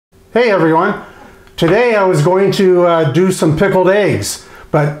Hey everyone, today I was going to do some pickled eggs,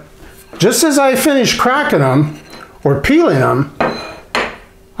 but just as I finished cracking them or peeling them,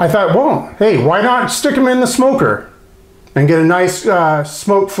 I thought, well, hey, why not stick them in the smoker and get a nice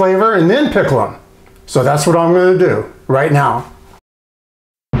smoke flavor and then pickle them. So that's what I'm going to do right now.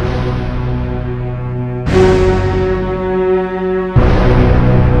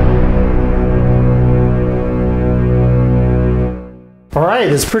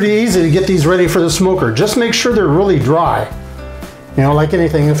 Alright, it's pretty easy to get these ready for the smoker. Just make sure they're really dry. You know, like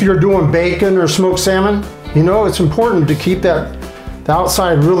anything, if you're doing bacon or smoked salmon, you know, it's important to keep the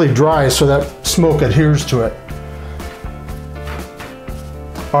outside really dry so that smoke adheres to it.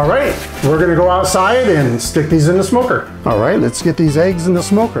 Alright, we're going to go outside and stick these in the smoker. Alright, let's get these eggs in the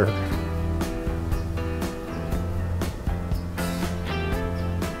smoker.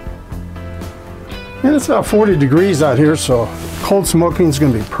 And it's about 40 degrees out here, so cold smoking is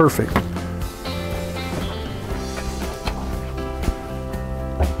going to be perfect.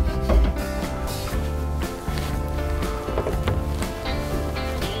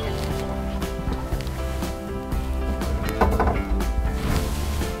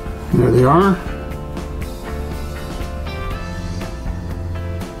 There they are.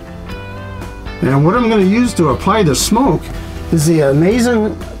 And what I'm going to use to apply the smoke is the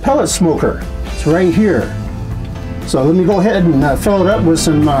A-Maze-N Pellet smoker. It's right here. So let me go ahead and fill it up with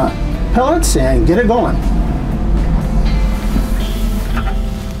some pellets and get it going.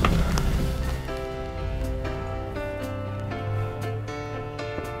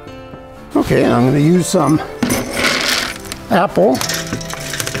 Okay, I'm going to use some apple.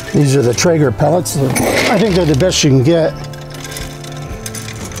 These are the Traeger pellets. I think they're the best you can get.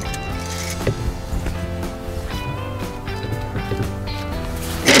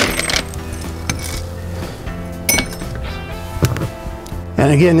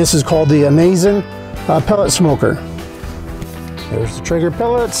 And again, this is called the A-Maze-N Pellet Smoker. There's the Traeger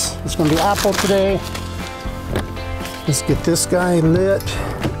pellets. It's going to be apple today. Let's get this guy lit.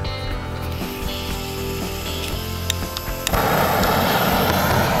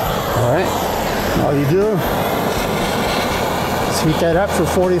 All right, all you do is heat that up for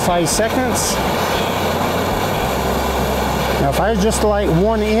 45 seconds. Now, if I just light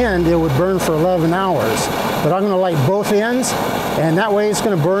one end, it would burn for 11 hours. But I'm going to light both ends, and that way it's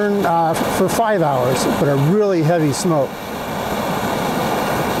going to burn for 5 hours, but a really heavy smoke.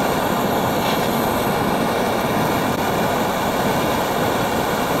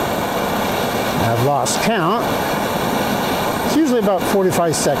 I've lost count. It's usually about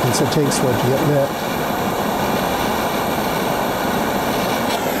 45 seconds it takes for it to get lit.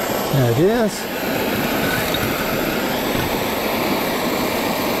 There it is.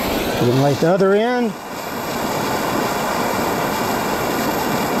 We're going to light the other end.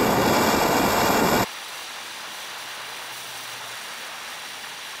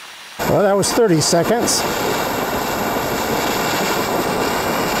 Well, that was 30 seconds.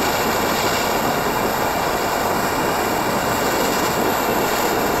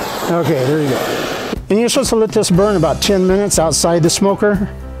 Okay, there you go. And you're supposed to let this burn about 10 minutes outside the smoker.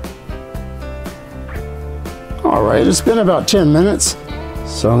 All right, it's been about 10 minutes.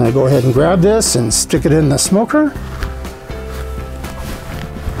 So I'm going to go ahead and grab this and stick it in the smoker.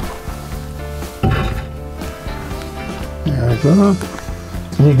 There we go.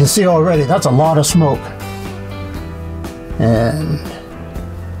 And you can see already, that's a lot of smoke. And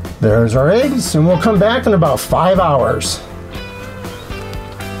there's our eggs, and we'll come back in about 5 hours.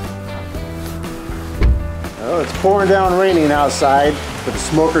 Well, it's pouring down raining outside, but the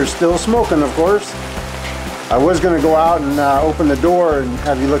smoker's still smoking, of course. I was going to go out and open the door and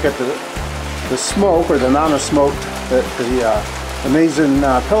have you look at the smoke, or the amount of smoke that the A-Maze-N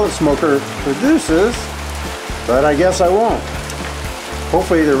Pellet Smoker produces, but I guess I won't.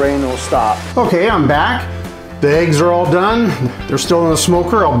 Hopefully the rain will stop. Okay, I'm back. The eggs are all done. They're still in the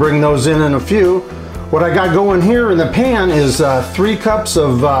smoker. I'll bring those in a few. What I got going here in the pan is 3 cups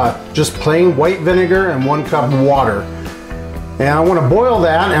of just plain white vinegar and 1 cup of water. And I want to boil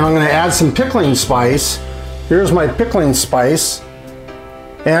that, and I'm going to add some pickling spice. Here's my pickling spice.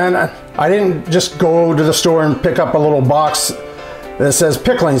 And I didn't just go to the store and pick up a little box that says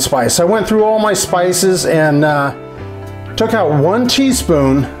pickling spice. I went through all my spices and took out 1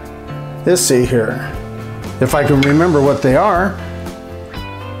 teaspoon. Let's see here, if I can remember what they are.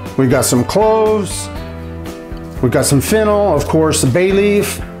 We got some cloves, we got some fennel, of course, the bay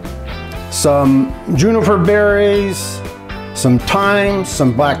leaf, some juniper berries, some thyme,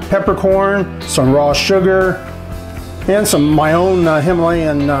 some black peppercorn, some raw sugar, and some my own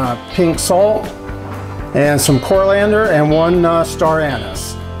Himalayan pink salt, and some coriander, and 1 star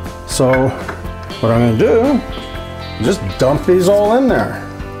anise. So what I'm gonna do, just dump these all in there.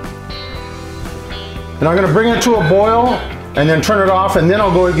 And I'm gonna bring it to a boil and then turn it off, and then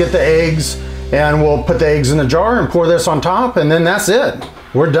I'll go and get the eggs, and we'll put the eggs in the jar and pour this on top, and then that's it.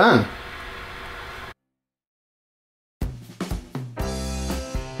 We're done.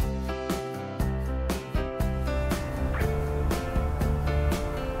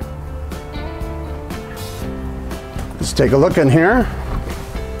 Let's take a look in here.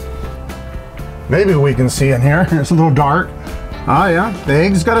 Maybe we can see in here. It's a little dark. Oh yeah, the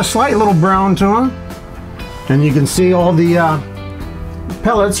eggs got a slight little brown to them. And you can see all the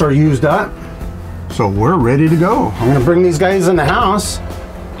pellets are used up. So we're ready to go. I'm gonna bring these guys in the house.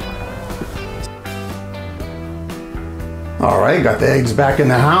 All right, got the eggs back in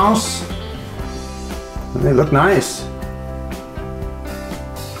the house. And they look nice.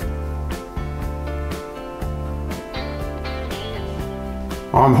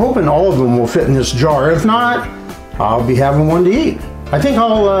 I'm hoping all of them will fit in this jar. If not, I'll be having one to eat. I think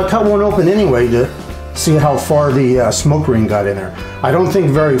I'll cut one open anyway to see how far the smoke ring got in there. I don't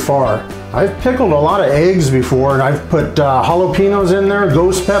think very far. I've pickled a lot of eggs before, and I've put jalapenos in there,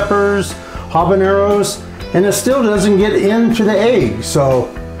 ghost peppers, habaneros, and it still doesn't get into the egg. So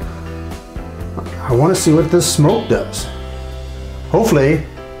I want to see what this smoke does. Hopefully,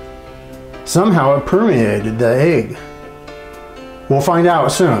 somehow it permeated the egg. We'll find out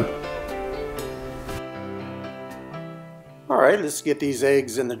soon. All right, let's get these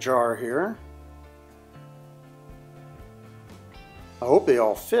eggs in the jar here. I hope they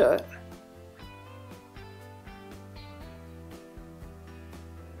all fit.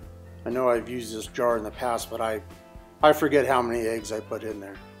 I know I've used this jar in the past, but I forget how many eggs I put in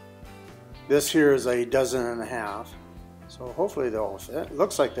there. This here is 1.5 dozen, so hopefully they all fit.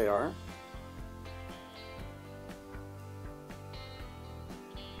 Looks like they are.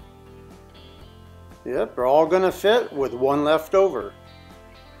 Yep, they're all gonna fit with one left over.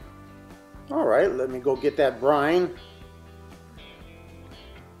 All right, let me go get that brine.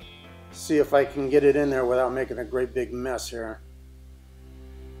 See if I can get it in there without making a great big mess here.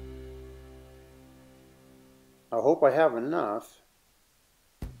 I hope I have enough.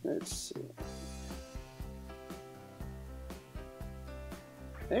 Let's see.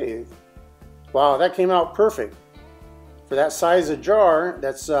 Hey, wow, that came out perfect. For that size of jar,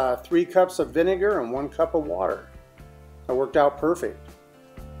 that's 3 cups of vinegar and 1 cup of water. That worked out perfect.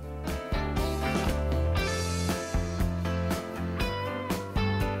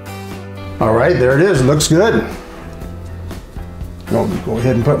 All right, there it is. Looks good. I'll go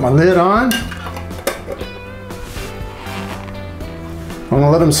ahead and put my lid on. I'm gonna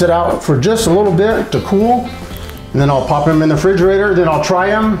let them sit out for just a little bit to cool, and then I'll pop them in the refrigerator. Then I'll try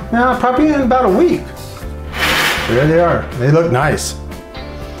them probably in about a week. There they are. They look nice.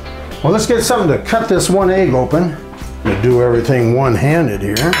 Well, let's get something to cut this one egg open. I'm gonna do everything one-handed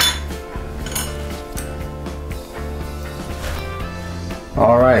here.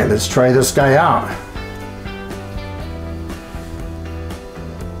 All right, let's try this guy out.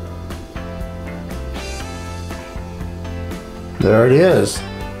 There it is.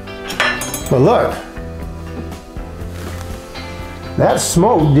 But look, that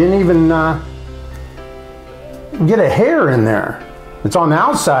smoke didn't even get a hair in there. It's on the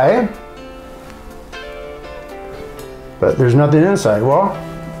outside, but there's nothing inside. Well,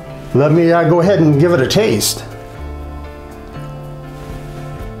 let me go ahead and give it a taste.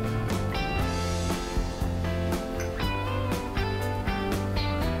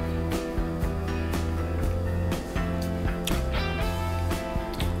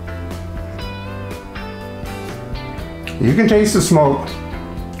 You can taste the smoke,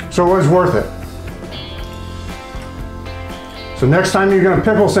 so it was worth it. So next time you're gonna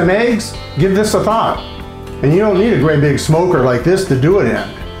pickle some eggs, give this a thought. And you don't need a great big smoker like this to do it in.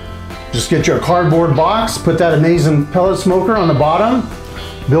 Just get you a cardboard box, put that A-Maze-N Pellet smoker on the bottom,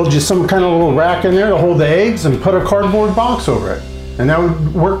 build you some kind of little rack in there to hold the eggs, and put a cardboard box over it. And that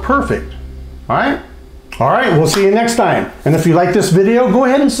would work perfect, all right? All right, we'll see you next time. And if you like this video, go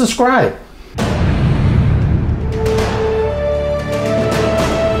ahead and subscribe.